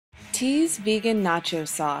Teese Vegan Nacho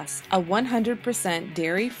Sauce, a 100%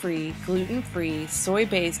 dairy-free, gluten-free,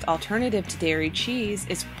 soy-based alternative to dairy cheese,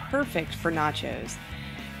 is perfect for nachos.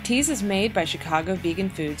 Teese is made by Chicago Vegan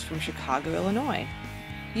Foods from Chicago, Illinois.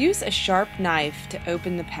 Use a sharp knife to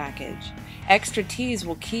open the package. Extra Teese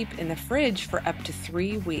will keep in the fridge for up to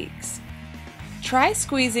 3 weeks. Try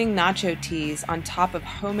squeezing Nacho Teese on top of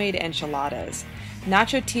homemade enchiladas.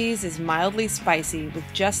 Nacho Teese is mildly spicy with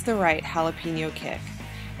just the right jalapeno kick.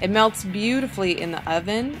 It melts beautifully in the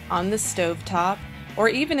oven, on the stovetop, or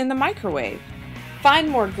even in the microwave. Find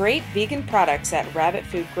more great vegan products at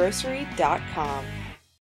rabbitfoodgrocery.com.